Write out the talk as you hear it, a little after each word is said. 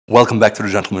Welcome back to the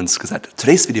Gentleman's Gazette.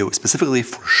 Today's video is specifically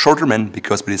for shorter men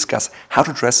because we discuss how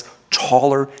to dress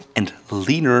taller and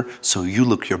leaner so you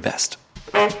look your best.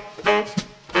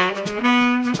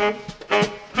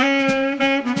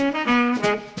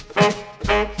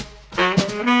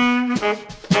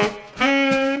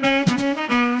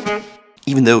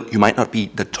 Even though you might not be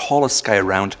the tallest guy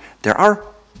around, there are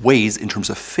ways in terms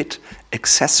of fit,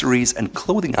 accessories and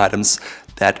clothing items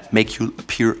that make you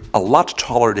appear a lot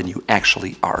taller than you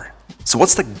actually are. So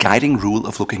what's the guiding rule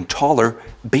of looking taller?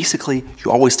 Basically,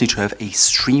 you always need to have a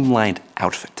streamlined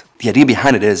outfit. The idea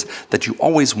behind it is that you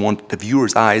always want the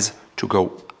viewer's eyes to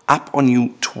go up on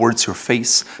you towards your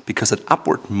face because that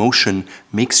upward motion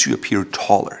makes you appear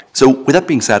taller. So with that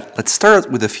being said, let's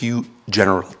start with a few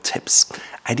general tips.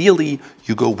 Ideally,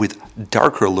 you go with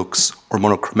darker looks or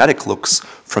monochromatic looks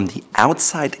from the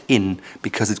outside in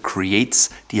because it creates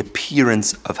the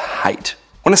appearance of height.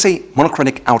 When I say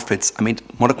monochromatic outfits, I mean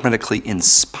monochromatically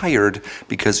inspired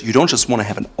because you don't just want to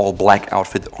have an all-black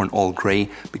outfit or an all-gray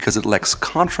because it lacks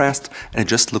contrast and it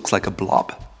just looks like a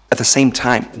blob. At the same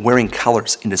time, wearing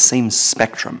colors in the same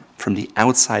spectrum from the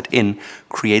outside in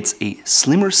creates a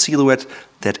slimmer silhouette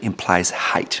that implies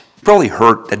height. You probably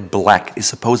heard that black is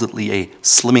supposedly a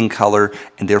slimming color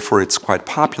and therefore it's quite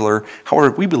popular.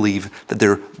 However, we believe that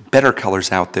there are better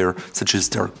colors out there such as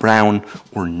dark brown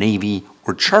or navy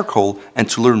or charcoal, and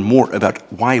to learn more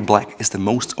about why black is the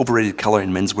most overrated color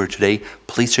in menswear today,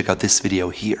 please check out this video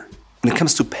here. When it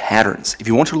comes to patterns, if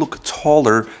you want to look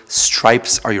taller,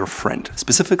 stripes are your friend.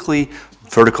 Specifically,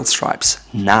 vertical stripes,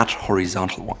 not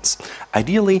horizontal ones.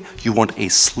 Ideally, you want a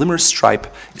slimmer stripe,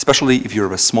 especially if you're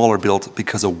of a smaller build,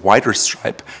 because a wider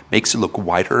stripe makes you look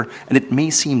wider and it may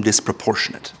seem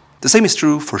disproportionate. The same is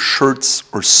true for shirts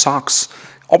or socks.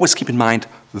 Always keep in mind,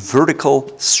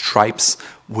 vertical stripes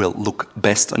will look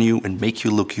best on you and make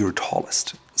you look your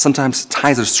tallest. Sometimes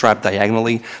ties are strapped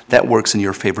diagonally. That works in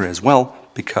your favor as well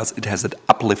because it has that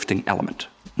uplifting element.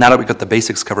 Now that we got the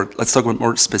basics covered, let's talk about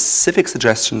more specific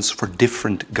suggestions for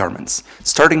different garments,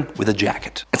 starting with a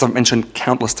jacket. As I've mentioned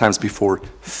countless times before,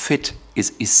 fit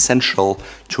is essential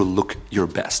to look your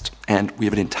best. And we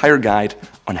have an entire guide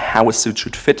on how a suit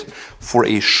should fit. For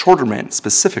a shorter man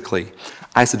specifically,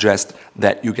 I suggest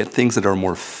that you get things that are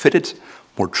more fitted,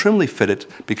 more trimly fitted,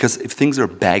 because if things are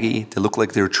baggy, they look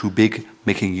like they're too big,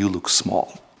 making you look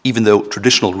small. Even though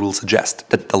traditional rules suggest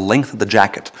that the length of the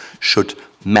jacket should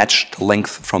match the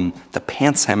length from the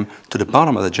pants hem to the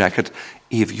bottom of the jacket,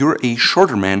 if you're a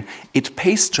shorter man, it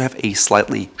pays to have a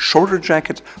slightly shorter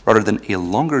jacket rather than a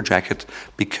longer jacket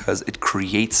because it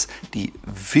creates the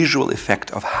visual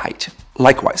effect of height.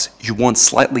 Likewise, you want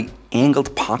slightly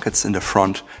angled pockets in the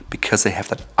front because they have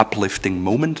that uplifting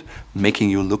moment, making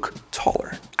you look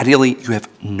taller. Ideally, you have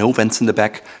no vents in the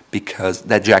back because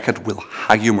that jacket will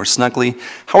hug you more snugly.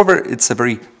 However, it's a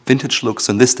very vintage look,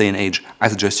 so in this day and age, I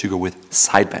suggest you go with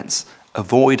side vents.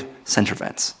 Avoid center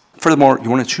vents. Furthermore, you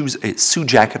want to choose a suit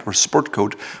jacket or sport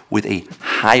coat with a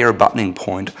higher buttoning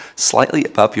point, slightly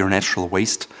above your natural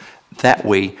waist. That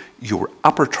way, your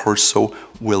upper torso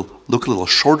will look a little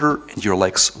shorter and your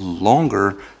legs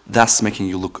longer, thus making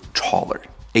you look taller.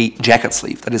 A jacket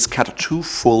sleeve that is cut too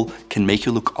full can make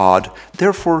you look odd,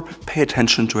 therefore pay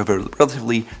attention to have a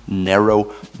relatively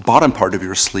narrow bottom part of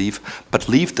your sleeve, but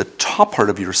leave the top part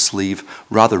of your sleeve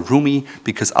rather roomy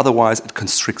because otherwise it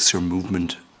constricts your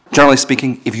movement. Generally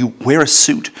speaking, if you wear a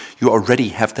suit, you already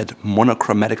have that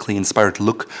monochromatically inspired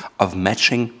look of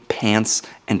matching pants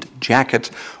and jacket,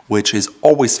 which is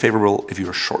always favorable if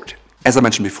you're short. As I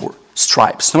mentioned before,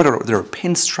 stripes, no matter whether they're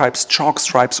pin stripes, chalk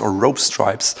stripes, or rope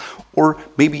stripes, or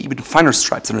maybe even finer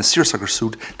stripes in a seersucker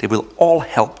suit, they will all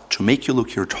help to make you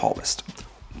look your tallest.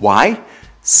 Why?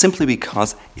 Simply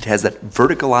because it has that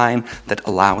vertical line that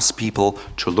allows people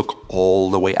to look all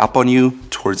the way up on you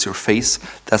towards your face,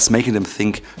 thus making them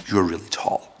think you're really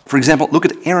tall. For example, look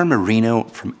at Aaron Marino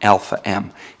from Alpha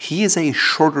M. He is a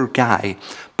shorter guy,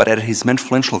 but at his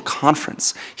Menfluential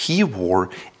conference, he wore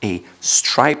a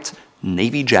striped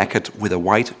navy jacket with a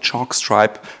white chalk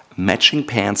stripe, matching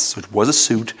pants, so it was a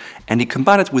suit, and he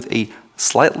combined it with a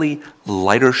slightly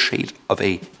lighter shade of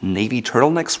a navy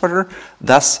turtleneck sweater,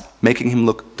 thus making him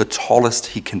look the tallest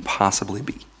he can possibly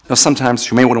be. Now sometimes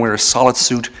you may want to wear a solid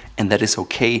suit and that is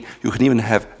okay. You can even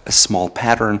have a small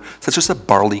pattern such as a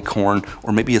barley corn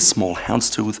or maybe a small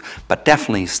houndstooth, but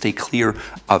definitely stay clear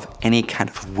of any kind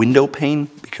of window pane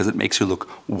because it makes you look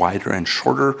wider and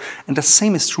shorter, and the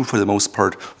same is true for the most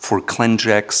part for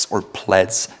clenjacks or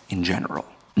plaids in general.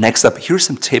 Next up, here's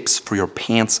some tips for your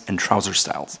pants and trouser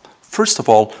styles. First of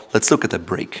all, let's look at the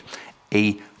break.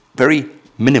 A very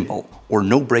minimal or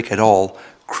no break at all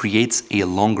creates a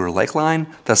longer leg line,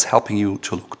 thus helping you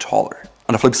to look taller.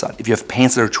 On the flip side, if you have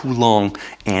pants that are too long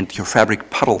and your fabric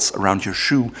puddles around your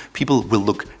shoe, people will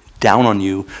look down on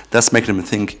you, thus making them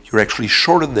think you're actually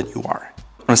shorter than you are.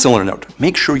 On a similar note,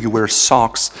 make sure you wear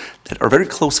socks that are very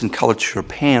close in color to your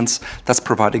pants, thus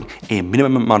providing a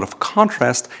minimum amount of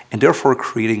contrast and therefore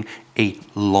creating a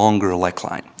longer leg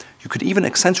line. You could even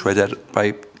accentuate that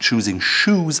by choosing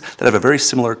shoes that have a very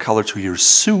similar color to your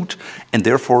suit, and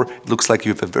therefore it looks like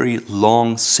you have a very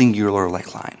long, singular leg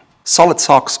line. Solid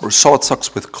socks or solid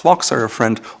socks with clogs are your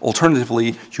friend.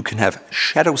 Alternatively, you can have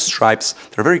shadow stripes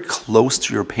that are very close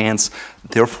to your pants,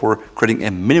 therefore creating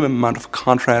a minimum amount of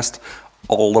contrast,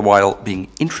 all the while being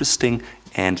interesting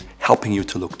and helping you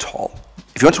to look tall.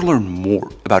 If you want to learn more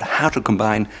about how to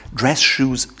combine dress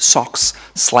shoes, socks,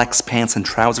 slacks, pants, and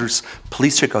trousers,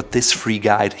 please check out this free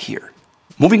guide here.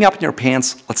 Moving up in your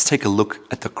pants, let's take a look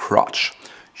at the crotch.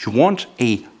 You want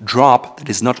a drop that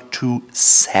is not too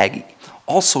saggy.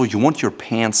 Also, you want your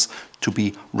pants to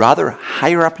be rather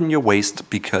higher up in your waist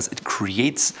because it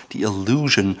creates the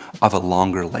illusion of a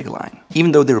longer leg line.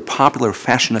 Even though they're a popular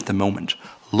fashion at the moment,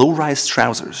 low-rise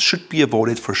trousers should be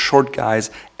avoided for short guys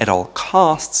at all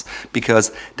costs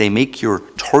because they make your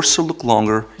torso look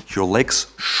longer, your legs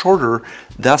shorter,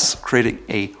 thus creating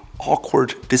an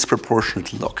awkward,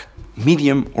 disproportionate look.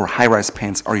 Medium or high-rise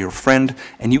pants are your friend,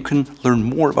 and you can learn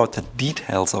more about the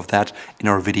details of that in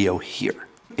our video here.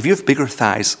 If you have bigger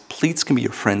thighs, pleats can be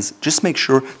your friends. Just make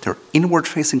sure they're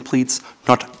inward-facing pleats,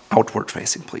 not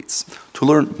outward-facing pleats. To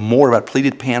learn more about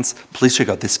pleated pants, please check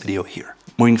out this video here.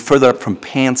 Moving further up from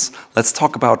pants, let's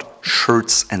talk about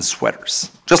shirts and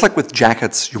sweaters. Just like with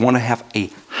jackets, you want to have a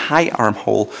high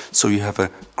armhole so you have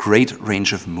a great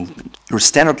range of movement. Your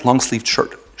standard long-sleeved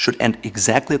shirt should end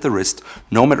exactly at the wrist,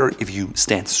 no matter if you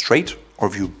stand straight or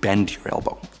if you bend your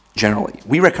elbow. Generally,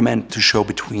 we recommend to show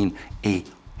between a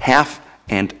half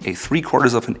and a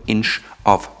 3/4 of an inch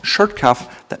of shirt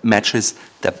cuff that matches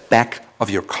the back of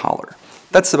your collar.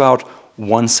 That's about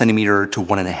 1 centimeter to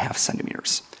 1.5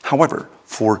 centimeters. However,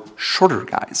 for shorter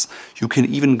guys, you can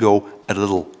even go a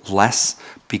little less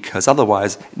because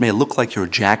otherwise it may look like your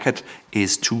jacket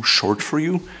is too short for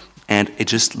you and it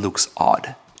just looks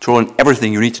odd. To learn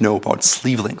everything you need to know about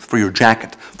sleeve length for your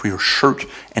jacket, for your shirt,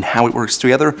 and how it works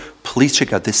together, please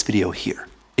check out this video here.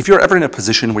 If you're ever in a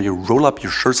position where you roll up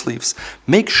your shirt sleeves,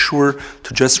 make sure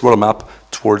to just roll them up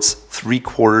towards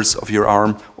 3/4 of your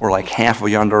arm or like half of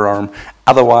your underarm.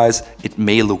 Otherwise, it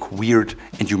may look weird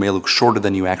and you may look shorter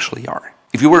than you actually are.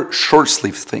 If you wear short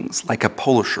sleeve things like a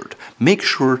polo shirt, make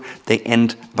sure they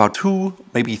end about 2,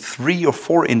 maybe 3 or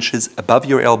 4 inches above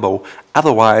your elbow.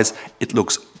 Otherwise, it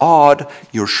looks odd,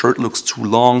 your shirt looks too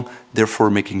long, therefore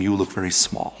making you look very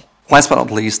small. Last but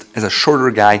not least, as a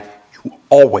shorter guy, you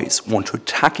always want to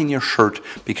tuck in your shirt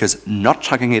because not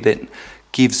tucking it in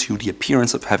gives you the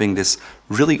appearance of having this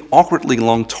really awkwardly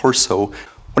long torso.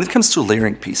 When it comes to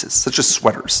layering pieces, such as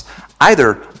sweaters,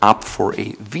 either opt for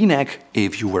a V-neck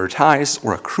if you wear ties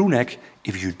or a crew neck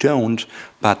if you don't,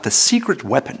 but the secret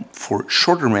weapon for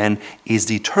shorter men is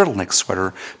the turtleneck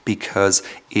sweater because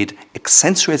it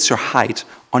accentuates your height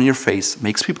on your face,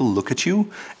 makes people look at you,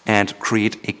 and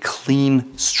create a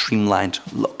clean, streamlined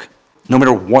look. No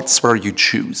matter what sweater you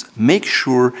choose, make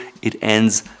sure it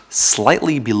ends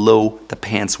slightly below the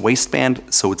pants waistband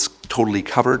so it's totally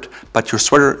covered, but your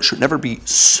sweater should never be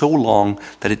so long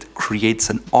that it creates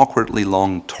an awkwardly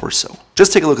long torso.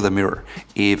 Just take a look at the mirror.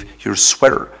 If your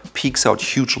sweater peeks out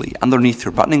hugely underneath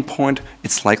your buttoning point,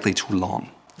 it's likely too long.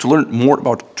 To learn more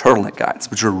about turtleneck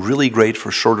guides, which are really great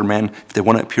for shorter men if they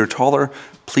want to appear taller,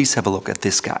 please have a look at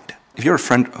this guide. If you're a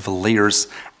friend of layers,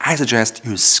 I suggest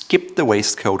you skip the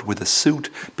waistcoat with a suit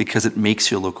because it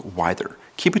makes you look wider.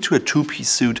 Keep it to a 2-piece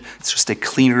suit, it's just a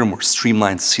cleaner, more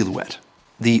streamlined silhouette.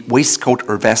 The waistcoat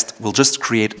or vest will just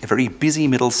create a very busy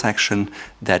middle section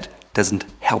that doesn't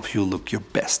help you look your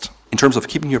best. In terms of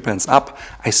keeping your pants up,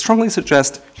 I strongly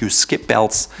suggest you skip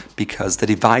belts because they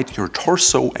divide your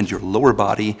torso and your lower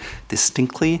body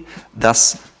distinctly,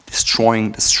 thus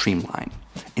destroying the streamline.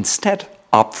 Instead,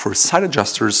 opt for side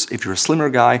adjusters if you're a slimmer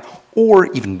guy,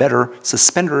 or even better,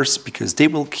 suspenders because they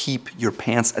will keep your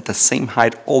pants at the same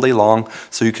height all day long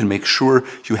so you can make sure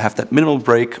you have that minimal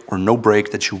break or no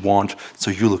break that you want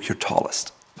so you look your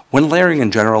tallest. When layering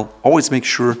in general, always make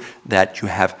sure that you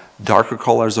have darker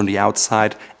colors on the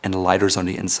outside and lighters on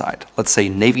the inside. Let's say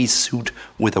navy suit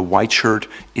with a white shirt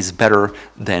is better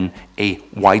than a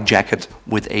white jacket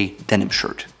with a denim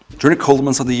shirt. During the cold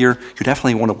months of the year, you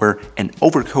definitely want to wear an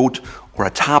overcoat or a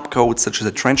top coat, such as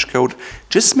a trench coat.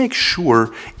 Just make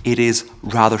sure it is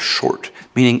rather short,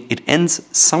 meaning it ends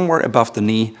somewhere above the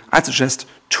knee. I suggest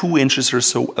 2 inches or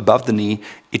so above the knee.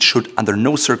 It should under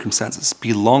no circumstances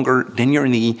be longer than your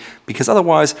knee, because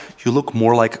otherwise you look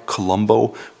more like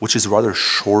Columbo, which is rather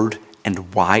short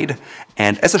and wide.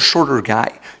 And as a shorter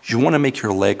guy, you want to make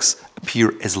your legs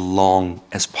appear as long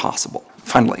as possible.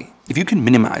 Finally, if you can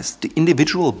minimize the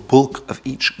individual bulk of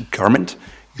each garment,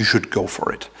 you should go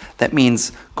for it. That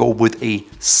means go with a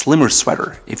slimmer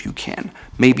sweater if you can,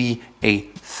 maybe a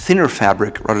thinner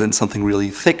fabric rather than something really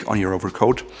thick on your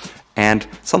overcoat, and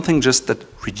something just that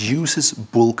reduces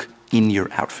bulk in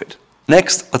your outfit.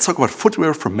 Next, let's talk about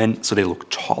footwear for men so they look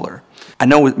taller. I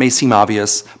know it may seem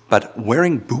obvious, but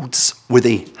wearing boots with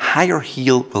a higher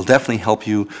heel will definitely help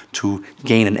you to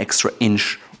gain an extra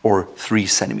inch or 3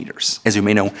 centimeters. As you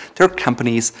may know, there are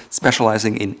companies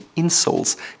specializing in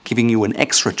insoles giving you an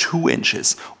extra 2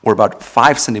 inches or about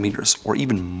 5 centimeters or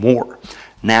even more.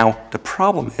 Now, the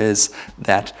problem is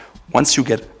that once you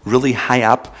get really high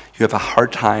up, you have a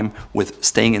hard time with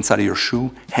staying inside of your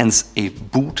shoe, hence a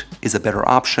boot is a better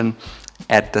option.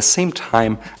 At the same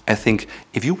time, I think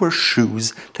if you wear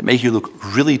shoes that make you look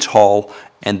really tall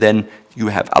and then you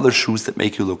have other shoes that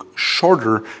make you look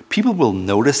shorter, people will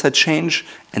notice that change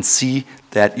and see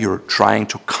that you're trying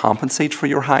to compensate for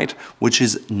your height, which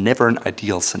is never an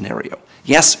ideal scenario.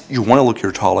 Yes, you want to look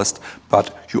your tallest,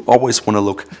 but you always want to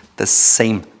look the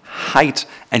same height,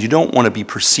 and you don't want to be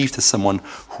perceived as someone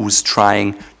who's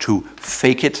trying to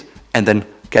fake it and then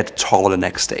get taller the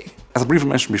next day. As I briefly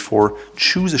mentioned before,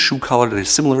 choose a shoe color that is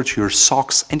similar to your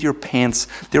socks and your pants,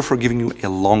 therefore giving you a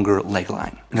longer leg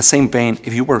line. In the same vein,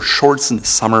 if you wear shorts in the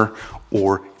summer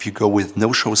or if you go with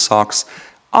no-show socks,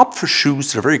 opt for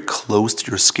shoes that are very close to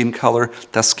your skin color,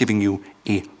 thus giving you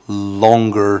a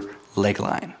longer leg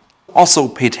line. Also,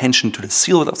 pay attention to the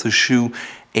silhouette of the shoe.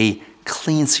 A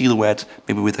clean silhouette,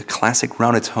 maybe with a classic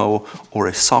rounded toe or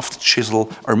a soft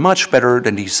chisel, are much better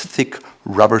than these thick,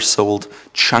 rubber-soled,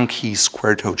 chunky,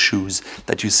 square-toed shoes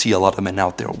that you see a lot of men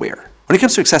out there wear. When it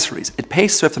comes to accessories, it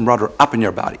pays to have them rather up in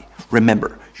your body.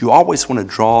 Remember, you always want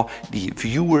to draw the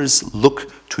viewer's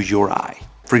look to your eye.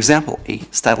 For example, a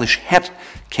stylish hat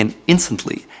can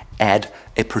instantly add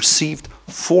a perceived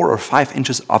 4 or 5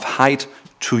 inches of height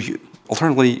to you.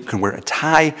 Alternatively, you can wear a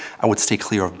tie. I would stay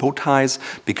clear of bow ties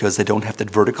because they don't have that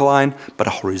vertical line, but a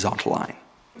horizontal line.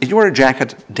 If you wear a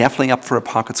jacket, definitely up for a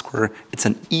pocket square. It's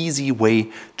an easy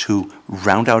way to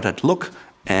round out that look,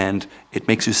 and it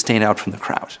makes you stand out from the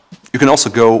crowd. You can also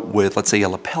go with, let's say, a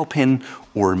lapel pin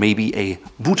or maybe a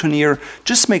boutonniere.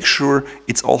 Just make sure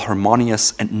it's all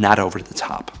harmonious and not over the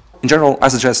top. In general, I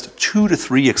suggest 2 to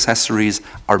 3 accessories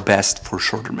are best for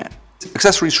shorter men.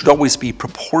 Accessories should always be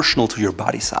proportional to your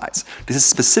body size. This is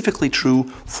specifically true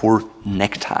for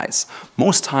neckties.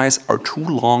 Most ties are too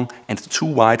long and too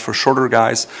wide for shorter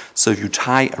guys, so if you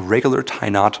tie a regular tie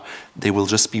knot, they will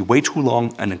just be way too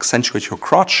long and accentuate your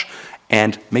crotch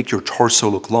and make your torso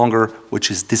look longer, which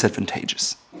is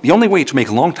disadvantageous. The only way to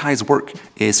make long ties work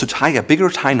is to tie a bigger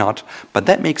tie knot, but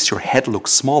that makes your head look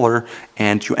smaller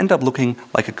and you end up looking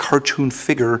like a cartoon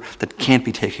figure that can't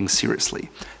be taken seriously.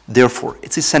 Therefore,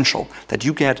 it's essential that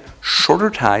you get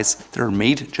shorter ties that are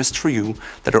made just for you,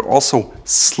 that are also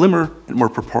slimmer and more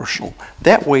proportional.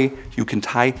 That way, you can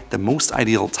tie the most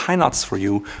ideal tie knots for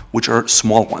you, which are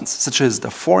small ones, such as the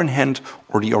 4-in-hand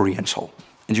or the oriental.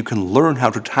 And you can learn how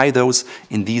to tie those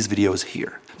in these videos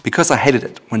here. Because I hated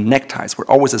it when neckties were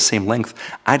always the same length,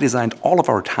 I designed all of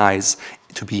our ties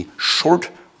to be short,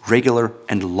 regular,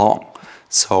 and long.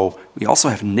 So we also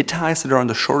have knit ties that are on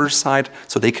the shorter side,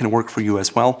 so they can work for you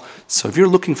as well. So if you're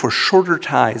looking for shorter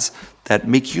ties that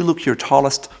make you look your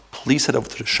tallest, please head over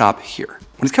to the shop here.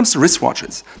 When it comes to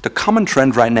wristwatches, the common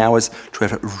trend right now is to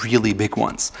have really big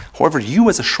ones. However, you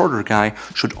as a shorter guy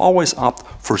should always opt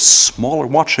for smaller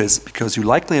watches because you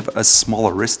likely have a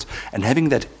smaller wrist, and having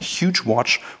that huge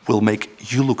watch will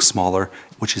make you look smaller,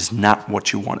 which is not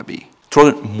what you want to be. To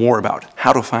learn more about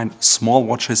how to find small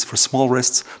watches for small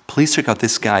wrists, please check out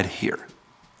this guide here.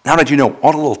 Now that you know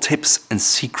all the little tips and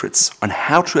secrets on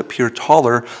how to appear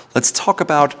taller, let's talk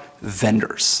about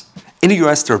vendors. In the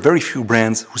US, there are very few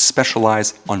brands who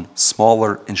specialize on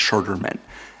smaller and shorter men.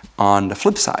 On the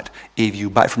flip side, if you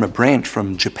buy from a brand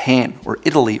from Japan or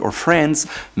Italy or France,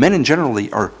 men in generally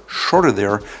are shorter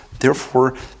there,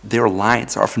 therefore their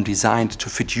lines are often designed to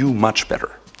fit you much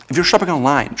better. If you're shopping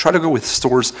online, try to go with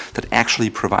stores that actually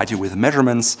provide you with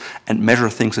measurements and measure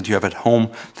things that you have at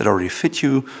home that already fit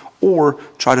you, or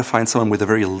try to find someone with a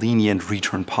very lenient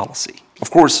return policy. Of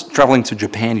course, traveling to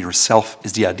Japan yourself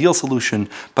is the ideal solution,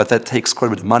 but that takes quite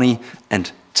a bit of money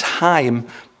and time,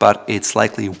 but it's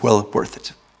likely well worth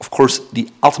it. Of course, the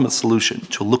ultimate solution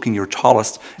to looking your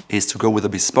tallest is to go with a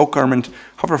bespoke garment.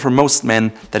 However, for most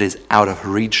men, that is out of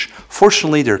reach.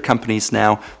 Fortunately, there are companies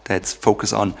now that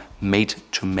focus on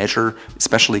made-to-measure,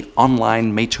 especially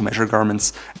online made-to-measure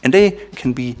garments, and they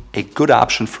can be a good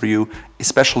option for you,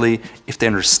 especially if they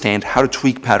understand how to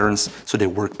tweak patterns so they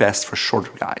work best for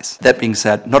shorter guys. That being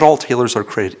said, not all tailors are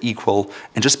created equal,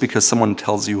 and just because someone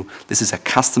tells you this is a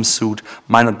custom suit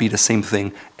might not be the same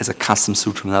thing as a custom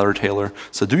suit from another tailor.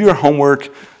 So do your homework,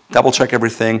 double check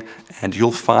everything, and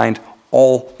you'll find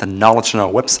all the knowledge on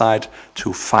our website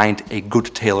to find a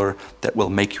good tailor that will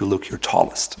make you look your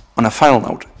tallest. On a final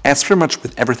note, as pretty much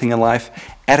with everything in life,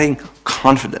 adding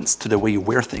confidence to the way you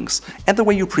wear things and the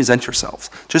way you present yourselves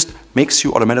just makes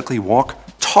you automatically walk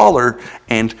taller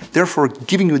and therefore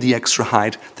giving you the extra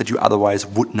height that you otherwise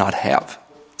would not have.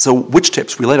 So which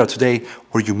tips we laid out today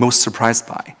were you most surprised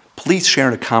by? Please share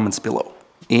in the comments below.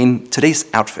 In today's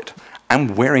outfit,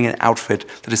 I'm wearing an outfit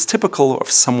that is typical of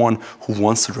someone who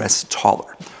wants to dress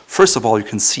taller. First of all, you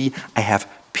can see I have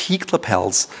peaked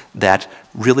lapels that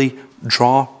really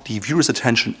draw the viewer's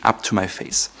attention up to my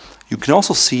face. You can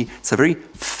also see it's a very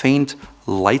faint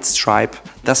light stripe,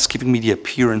 thus giving me the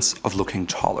appearance of looking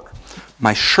taller.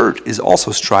 My shirt is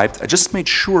also striped. I just made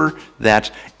sure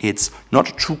that it's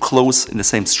not too close in the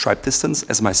same stripe distance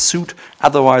as my suit,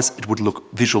 otherwise it would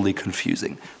look visually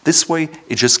confusing. This way,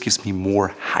 it just gives me more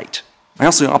height. I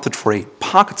also opted for a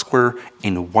pocket square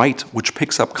in white, which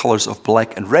picks up colors of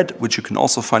black and red, which you can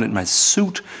also find in my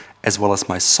suit, as well as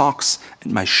my socks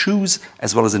and my shoes,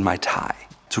 as well as in my tie.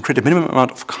 To create a minimum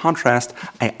amount of contrast,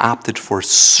 I opted for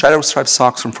shadow striped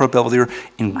socks from Fort Belvedere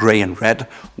in gray and red,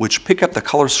 which pick up the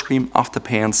color scheme of the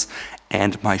pants,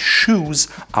 and my shoes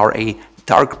are a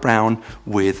dark brown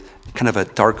with kind of a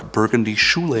dark burgundy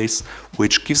shoelace,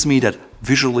 which gives me that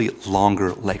visually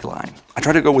longer leg line. I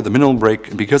try to go with a minimal break,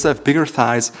 and because I have bigger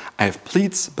thighs, I have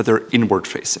pleats, but they're inward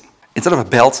facing. Instead of a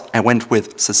belt, I went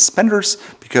with suspenders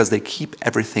because they keep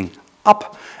everything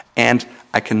up, and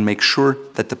I can make sure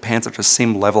that the pants are at the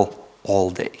same level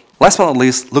all day. Last but not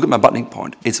least, look at my buttoning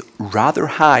point. It's rather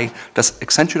high, thus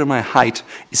accentuating my height,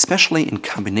 especially in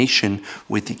combination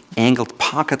with the angled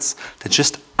pockets that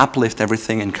just uplift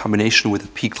everything in combination with the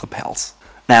peaked lapels.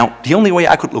 Now, the only way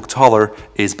I could look taller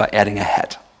is by adding a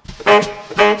hat.